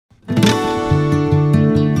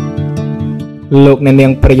លោកអ្នកនា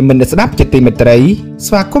ងប្រិយមិត្តស្ដាប់ជាទីមេត្រី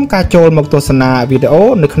ស្វាគមន៍ការចូលមកទស្សនាវីដេអូ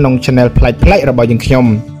នៅក្នុង Channel ប្លែកៗរបស់យើងខ្ញុំ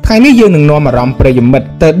ថ្ងៃនេះយើងនឹងនាំអារម្មណ៍ប្រិយមិត្ត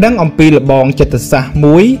ទៅដឹងអំពីលបងចិត្តសាស្ត្រ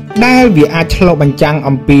មួយដែលវាអាចឆ្លុះបញ្ចាំង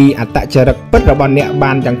អំពីអត្តចរិតពិតរបស់អ្នក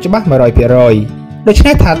បានយ៉ាងច្បាស់ 100% ដូច្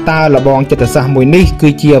នេះថាតើលបងចិត្តសាស្ត្រមួយនេះគឺ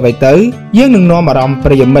ជាអ្វីទៅយើងនឹងនាំអារម្មណ៍ប្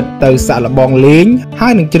រិយមិត្តទៅសាក់លបងលេងហើ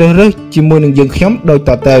យនឹងជ្រើសរើសជាមួយនឹងយើងខ្ញុំដូច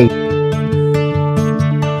តទៅ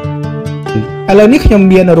ឥឡូវនេះខ្ញុំ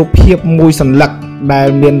មានរូបភាពមួយសន្លឹកដែល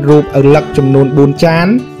មានរូបឪឡឹកចំនួន4ចាន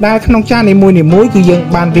ដែលក្នុងចាននីមួយៗគឺយើង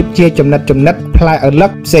បានរៀបជាចំណិតផ្លែឪឡឹ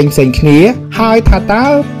កផ្សេងគ្នាហើយថាតើ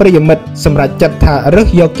ប្រិយមិត្តសម្រាប់ចិត្តថារើស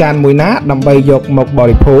យកចានមួយណាដើម្បីយកមកប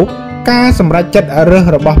រិភោគការសម្រេចចិត្តរើស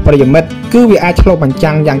របស់ប្រិយមិត្តគឺវាអាចឆ្លុះបញ្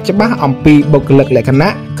ចាំងយ៉ាងច្បាស់អំពីបុគ្គលិកលក្ខណៈ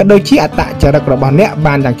ក៏ដូចជាអត្តចរិតរបស់អ្នក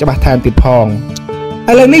បានយ៉ាងច្បាស់ថែមទៀតផង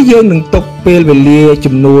ឥឡូវនេះយើងនឹងទុកពេលវេលា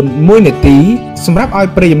ចំនួន1នាទីសម្រាប់ឲ្យ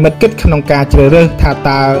ប្រិយមិត្តគិតក្នុងការជ្រើសរើសថា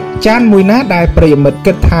តើចានមួយណាដែលប្រិយមិត្ត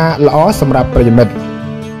គិតថាល្អសម្រាប់ប្រិយមិត្ត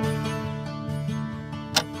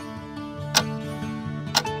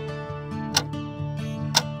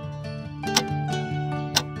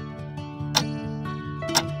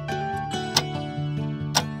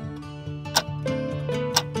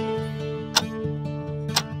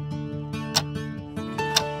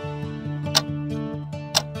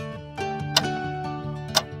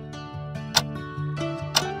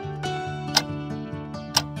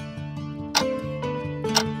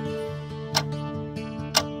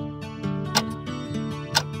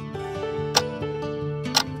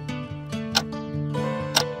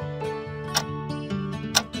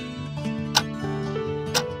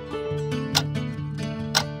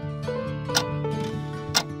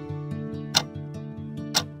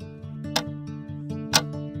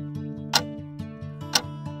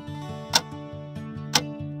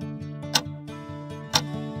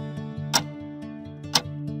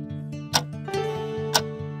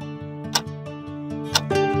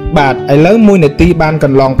បាទឥឡូវ1នាទីបានក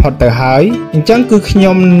ន្លងផុតទៅហើយអញ្ចឹងគឺខ្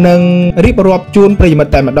ញុំនឹងរៀបរាប់ជូនប្រិយមិត្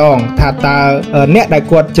តតែម្ដងថាតើអ្នកដែល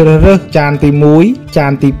គាត់ជ្រើសរើសចានទី1ចា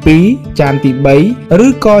នទី2ចានទី3ឬ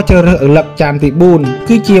ក៏ជ្រើសរើសឪឡឹកចានទី4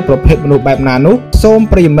គឺជាប្រភេទមនុស្សបែបណានោះសូម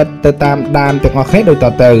ប្រិយមិត្តទៅតាមដានទាំងអស់គ្នាដូចត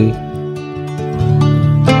ទៅ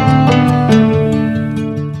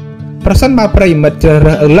ប្រសិនបើប្រិយមិត្តជ្រើស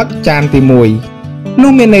រើសឪឡឹកចានទី1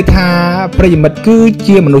នោះមានន័យថាប្រិយមិត្តគឺ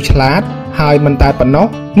ជាមនុស្សឆ្លាតហើយមិនតែប៉ុណ្ណោះ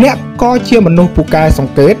អ្នកក៏ជាមនុស្សពូកែស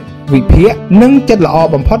ង្កេតវិភាគនិងចិត្តល្អ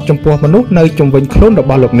បំផុតចំពោះមនុស្សនៅជុំវិញខ្លួនរ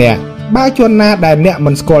បស់លោកអ្នកបើជួនណាដែលអ្នក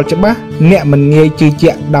មិនស្គាល់ច្បាស់អ្នកមិនងាយជឿ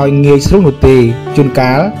ជាក់ដោយងាយស្រួលនោះទេជួន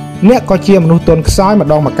កាលអ្នកក៏ជាមនុស្សទន់ខ្សោយម្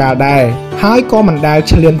ដងម្កាលដែរហើយក៏មិនដែល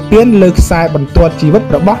ឈ្លានពានលើខ្សែបន្ទាត់ជីវិត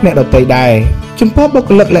របស់អ្នកដទៃដែរចំពោះបុគ្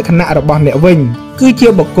គលិកលក្ខណៈរបស់អ្នកវិញគឺជា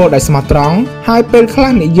បុគ្គលដែលស្មោះត្រង់ហើយពេលខ្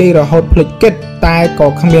លះនិយាយរហូតភ្លេចគិតតែក៏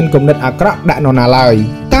គ្មានគំនិតអាក្រក់ដាក់នរណាឡើយ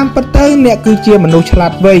តាមពិតទៅអ្នកគឺជាមនុស្សឆ្លា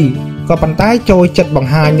តវៃក៏ប៉ុន្តែចូលចិត្តបង្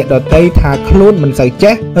ហាញអ្នកដទៃថាខ្លួនមិនសូវ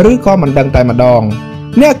ចេះឬក៏មិនដឹងតែម្ដង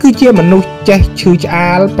អ្នកគឺជាមនុស្សចេះឈឺឆ្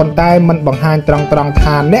អាលប៉ុន្តែមិនបង្ហាញត្រង់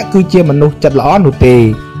ថាអ្នកគឺជាមនុស្សចិត្តល្អនោះទេ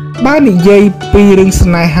បើនិយាយពីរឿងស្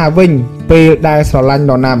នេហាវិញពេលដែលស្រឡាញ់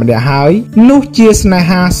នរណាម្នាក់ហើយនោះជាស្នេ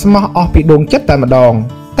ហាស្មោះអស់ពីដួងចិត្តតែម្ដង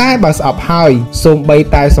តែបើស្អប់ហើយសូម្បី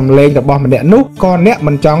តែសម្លេងរបស់ម្នាក់នោះក៏អ្នក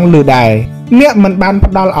មិនចង់ឮដែរអ្នកមិនបាន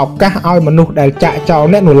ផ្ដល់ឱកាសឲ្យមនុស្សដែលចាក់ចោល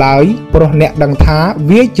អ្នកនោះឡើយព្រោះអ្នកដឹងថា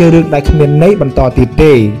វាជារឿងដែលគ្មានន័យបន្តទៀត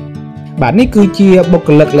ទេបាទនេះគឺជាបុគ្គ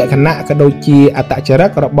លិកលក្ខណៈក៏ដូចជាអត្តចរិត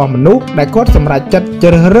របស់មនុស្សដែលគាត់សម្រេចចិត្តជ្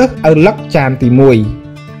រើសរើសឪឡឹកចានទី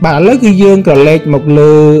1បាទឥឡូវគឺយើងក៏លេខមក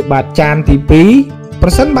លើបាទចានទី2ប្រ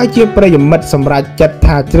សិនបើជាប្រិយមិត្តសម្រេចចិត្ត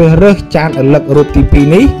ថាជ្រើសរើសចានឪឡឹករូបទី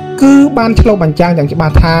2នេះគឺបានឆ្លុះបញ្ចាំងយ៉ាងច្បា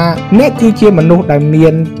ស់ថាអ្នកគឺជាមនុស្សដែលមា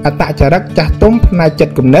នអត្តចរិតចាស់ទុំផ្នែកចិត្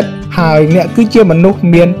តគំនិតហើយអ្នកគឺជាមនុស្ស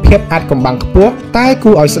មានភាពអាចកំបាំងខ្ពស់តែ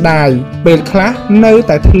គួរឲ្យស្ដាយពេលខ្លះនៅ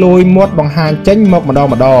តែធ្លួយមាត់បង្ហាញចេញមកម្ដ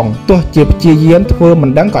ងទោះជាព្យាយាមធ្វើមិន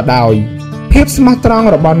ដឹងក៏ដោយភាពស្មោះត្រង់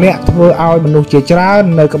របស់អ្នកធ្វើឲ្យមនុស្សជាច្រើន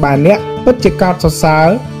នៅក្បែរអ្នកពិតជាកោតសរសើរ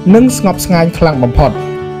និងស្ងប់ស្ងាញ់ខ្លាំងបំផុត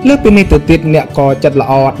លើសពីនេះទៅទៀតអ្នកក៏ចិត្តល្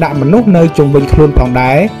អដាក់មនុស្សនៅជុំវិញខ្លួនផង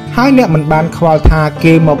ដែរហើយអ្នកមិនបានខ្វល់ថា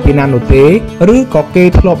គេមកពីណានោះទេឬក៏គេ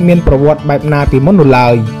ធ្លាប់មានប្រវត្តិបែបណាពីមុននោះឡើ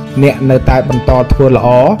យអ្នកនៅតែបន្តធ្វើល្អ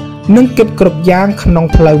និងគិតគ្រប់យ៉ាងក្នុង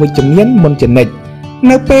ផ្លូវវិជ្ជមានមុនជានិច្ច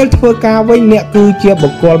នៅពេលធ្វើការវិញអ្នកគឺជាបុ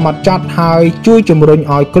គ្គលហ្មត់ចត់ហើយជួយជំរុញ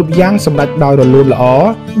ឲ្យគ្រប់យ៉ាងសម្រេចដោយរលូនល្អ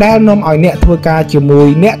ដែលនាំឲ្យអ្នកធ្វើការជាមួយ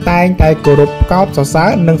អ្នកតែងតែគោរពកោតសរសើរ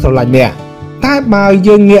និងស្រឡាញ់អ្នកតែបើ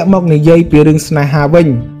យើងងាកមកនិយាយពីរឿងស្នេហាវិញ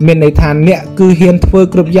មានន័យថាអ្នកគឺហ៊ានធ្វើ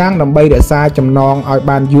គ្រប់យ៉ាងដើម្បីរក្សាចំណងឲ្យ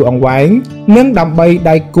បានយូរអង្វែងនិងដើម្បី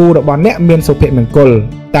ដៃគូរបស់អ្នកមានសុភមង្គល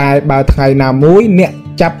តែបើថ្ងៃណាមួយអ្នក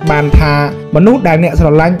ចាប់បានថាមនុស្សដែលអ្នកស្រ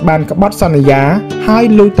ឡាញ់បានក្បត់សន្យា ហើយ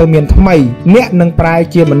លុយទៅមានថ្មីអ្នកនឹងប្រែ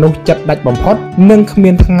ជាមនុស្សចិត្តដាច់បំផុតនិងគ្មា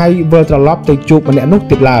នថ្ងៃវិលត្រឡប់ទៅជួបម្នាក់នោះ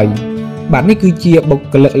ទៀតឡើយបាទនេះគឺជាបុ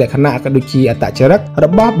គ្គលិកលក្ខណៈក៏ដូចជាអត្តចរិតរ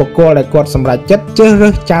បស់បុគ្គលដែលគាត់សម្រេចចិត្តជ្រើសរើ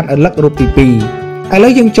សចានឪឡឹករូបទី2ឥឡូ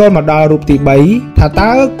វយើងចូលមកដល់រូបទី3ថា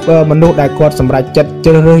តើមនុស្សដែលគាត់សម្រេចចិត្ត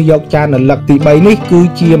ជ្រើសរើសយកចានឪឡឹកទី3នេះគឺ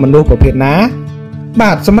ជាមនុស្សប្រភេទណា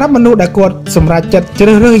បាទសម្រាប់មនុស្សដែលគាត់សម្រេចចិត្តជ្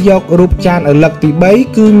រើសរើសយករូបចានឪឡឹកទី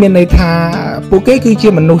3គឺមានន័យថាពួកគេគឺជា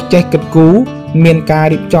មនុស្សចេះគិតគូរមានការ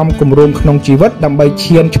រៀបចំគម្រោងក្នុងជីវិតដើម្បី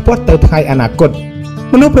ឈានឆ្ពោះទៅថ្ងៃអនាគត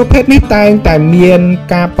មនុស្សប្រភេទនេះតែងតែមាន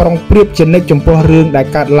ការប្រុងប្រៀបជានិច្ចចំពោះរឿងដែល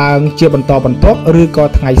កើតឡើងជាបន្តបន្ទាប់ឬក៏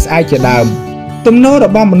ថ្ងៃស្អែកជាដើមទំនោររ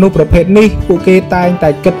បស់មនុស្សប្រភេទនេះពួកគេតែងតែ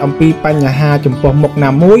គិតអំពីបញ្ហាចំពោះមុខណា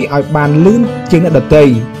មួយឲ្យបានលឿនជាងអ្នកដទៃ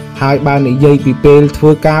ហើយបើនិយាយពីពេលធ្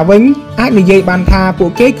វើការវិញអាចនិយាយបានថាពួក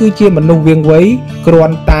គេគឺជាមនុស្សវាងវៃគ្រា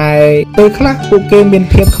ន់តែពេលខ្លះពួកគេមាន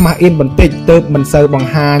ភាពខ្មាស់អៀនបន្តិចទើបមិនសូវបង្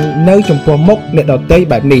ហាញនៅចំពោះមុខអ្នកដទៃ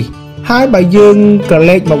បែបនេះហើយបើយើងក្រ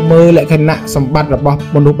ឡេកមកមើលលក្ខណៈសម្បត្តិរបស់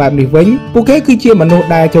មនុស្សបែបនេះវិញពួកគេគឺជាមនុស្ស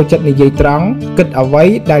ដែលចូលចិត្តនិយាយត្រង់គិតអ្វី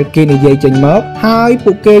ដែលគេនិយាយចេញមកហើយ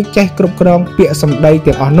ពួកគេចេះគ្រប់គ្រងពាក្យសម្ដី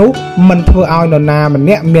ទាំងអស់នោះមិនធ្វើឲ្យនរណាម្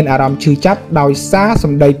នាក់មានអារម្មណ៍ឈឺចាប់ដោយសារស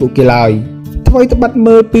ម្ដីពួកគេឡើយអ្វីត្បិត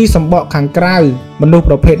មើលពីសម្បកខាងក្រៅមនុស្ស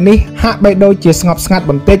ប្រភេទនេះហាក់បីដូចជាស្ងប់ស្ងាត់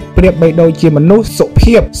បន្តិចប្រៀបបីដូចជាមនុស្សសុ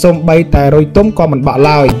ភាពសូម្បីតែរុយទុំក៏មិនបក់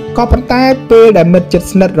ឡើយក៏ប៉ុន្តែពេលដែលមិត្តជិត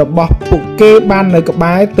ស្និទ្ធរបស់ពួកគេបាននៅក្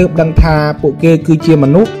បែរទើបដឹងថាពួកគេគឺជាម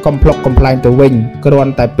នុស្សកំប្លុកកំប្លែងទៅវិញគ្រា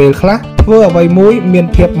ន់តែពេលខ្លះធ្វើអ្វីមួយមាន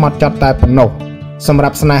ភាពហ្មត់ចត់តែប៉ុណ្ណោះសម្រា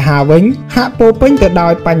ប់ស្នេហាវិញហាក់ពោពេញទៅដោ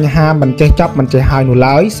យបញ្ហាមិនចេះចប់មិនចេះហើយនោះ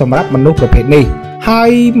ឡើយសម្រាប់មនុស្សប្រភេទនេះហើ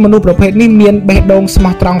យមនុស្សប្រភេទនេះមានបេះដូងស្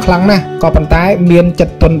មោះត្រង់ខ្លាំងណាស់ក៏ប៉ុន្តែមានចិ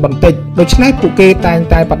ត្តទន់បន្តិចដូច្នេះពួកគេតែង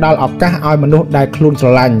តែផ្ដល់ឱកាសឲ្យមនុស្សដែលខ្លួនស្រ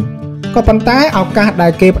ឡាញ់ក៏ប៉ុន្តែឱកាសដែ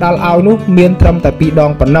លគេផ្ដល់ឲ្យនោះមានត្រឹមតែ2ដ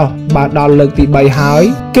ងប៉ុណ្ណោះបើដល់លើកទី3ហើយ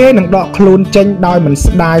គេនឹងដកខ្លួនចេញដោយមិន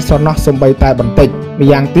ស្ដាយស្រណោះសូម្បីតែបន្តិចម្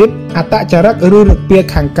យ៉ាងទៀតអត្តចរិតឬឫកពា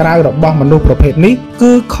ខាងក្រៅរបស់មនុស្សប្រភេទនេះ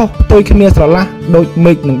គឺខុសផ្ទុយគ្នាស្រឡះដូច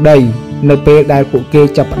មេឃនិងដីនៅពេលដែលពួកគេ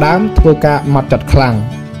ចាប់ផ្ដើមធ្វើការហ្មត់ចត់ខ្លាំង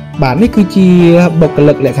បាទនេះគឺជាបុគ្គ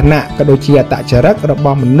លិកលក្ខណៈក៏ដូចជាអត្តចរិតរប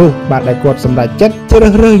ស់មនុស្សបាទដែលគាត់សម្រេចចិត្តជ្រើ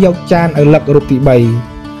សរើសយកចានឪឡឹករូបទី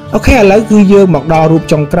3អូខេឥឡូវគឺយើងមកដល់រូប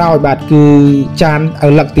ចុងក្រោយបាទគឺចានឪ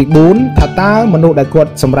ឡឹកទី4ថាតើមនុស្សដែលគា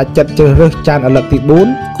ត់សម្រេចចិត្តជ្រើសរើសចានឪឡឹកទី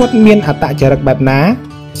4គាត់មានអត្តចរិតបែបណា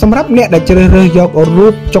សម្រាប់អ្នកដែលជ្រើសរើសយករូ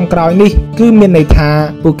បចុងក្រោយនេះគឺមានន័យថា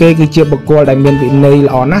ពួកគេគឺជាបុគ្គលដែលមានវិន័យ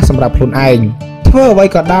ល្អណាស់សម្រាប់ខ្លួនឯងធ្វើអ្វី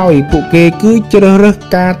ក៏ដោយពួកគេគឺជ្រើសរើស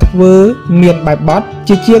ការធ្វើមានបែបបទ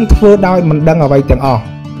ជាជាងធ្វើដោយមិនដឹងអ្វីទាំងអស់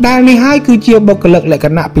ដែលនេះហើយគឺជាបុគ្គលិកលក្ខ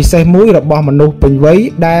ណៈពិសេសមួយរបស់មនុស្សពេញវ័យ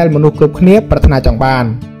ដែលមនុស្សគ្រប់គ្នាប្រាថ្នាចង់បាន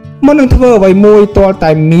មុននឹងធ្វើអ្វីមួយទាល់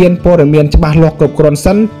តែមានព័ត៌មានច្បាស់លាស់គ្រប់គ្រាន់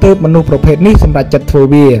សិនទើបមនុស្សប្រភេទនេះសម្រេចចិត្តធ្វើ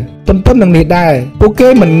វាទន្ទឹមនឹងនេះដែរពួកគេ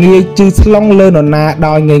មិនងាយជឿស្លង់លើនរណា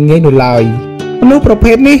ដោយងាយៗនោះឡើយមនុស្សប្រ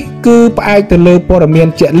ភេទនេះគឺផ្អែកទៅលើព័ត៌មាន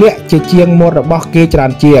ជាក់លាក់ជាជាងមាត់របស់គេច្រើ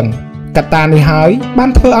នជាងកត្តានេះហើយបាន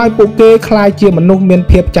ធ្វើឲ្យពួកគេក្លាយជាមនុស្សមាន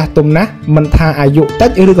ភាពចាស់ទុំណាស់មិនថាអាយុតិច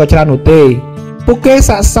ឬក៏ច្រើននោះទេពួកគេ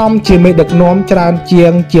ស័ក្តិសមជាមេដឹកនាំច្រើនជា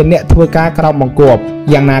ងជាអ្នកធ្វើការក្រោមបង្គាប់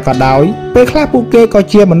យ៉ាងណាក៏ដោយពេលខ្លះពួកគេក៏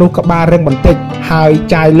ជាមនុស្សក្បាលរឹងបន្តិចហើយ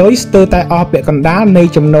ចាយលុយស្ទើរតែអស់ពាក់កណ្ដាលនៃ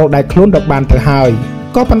ចំណូលដែលខ្លួនរកបានទៅហើយ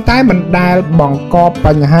ក៏ប៉ុន្តែមិនដែលបង្កប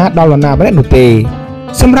ញ្ហាដល់នរណាម្នាក់នោះទេ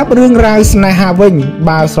សម្រាប់រឿងរ៉ាវស្នេហាវិញ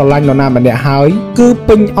បើស្រឡាញ់នរណាម្នាក់ហើយគឺ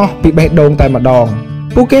ពេញអស់ពីបេះដូងតែម្ដង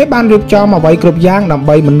ពួកគេបានរៀបចំអ្វីគ្រប់យ៉ាងដើម្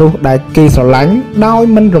បីមនុស្សដែលគេស្រឡាញ់ដោយ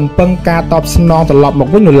មិនរំពឹងការតបស្នងត្រឡប់មក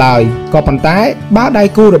វិញនោះឡើយក៏ប៉ុន្តែបើដៃ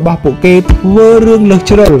គូរបស់ពួកគេធ្វើរឿងលើស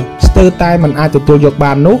ជ្រុលស្ទើរតែមិនអាចទទួលយក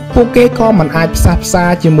បាននោះពួកគេក៏មិនអាចផ្សះផ្សា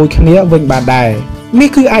ជាមួយគ្នាវិញបានដែរនេះ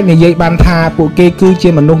គឺអាចនិយាយបានថាពួកគេគឺជា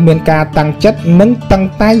មនុស្សមានការតាំងចិត្តនិងតឹង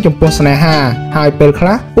តែងចំពោះស្នេហាហើយពេលខ្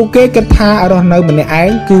លះពួកគេគិតថារស់នៅម្នាក់ឯ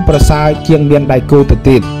ងគឺប្រសើរជាងមានដៃគូទៅ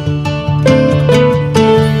ទៀត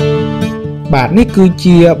បាទនេះគឺ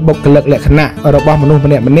ជាបុគ្គលិកលក្ខណៈរបស់មនុស្ស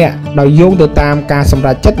ម្នាក់ដោយយោងទៅតាមការសម្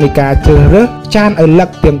រេចចិត្តនៃការជ្រើសរើសចានឪឡឹក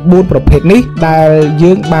ទាំង4ប្រភេទនេះដែល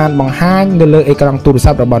យើងបានបង្ហាញនៅលើអេក្រង់ទូរស័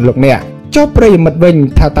ព្ទរបស់លោកអ្នកចុះប្រិយមិត្តវិញ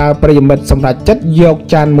ថាតើប្រិយមិត្តសម្រេចចិត្តយក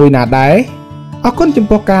ចានមួយណាដែរអរគុណចំ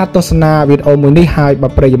ពោះការទស្សនាវីដេអូមួយនេះហើយបើ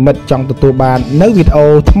ប្រិយមិត្តចង់ទទួលបាននៅវីដេអូ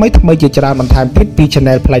ថ្មីៗជាច្រើនបន្ថែមទៀតពី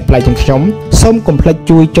Channel ប្លែកៗជាងខ្ញុំសូមកុំភ្លេច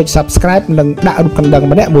ជួយចុច Subscribe និងដាក់រូបកណ្ដឹង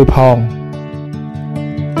ម្នាក់មួយផង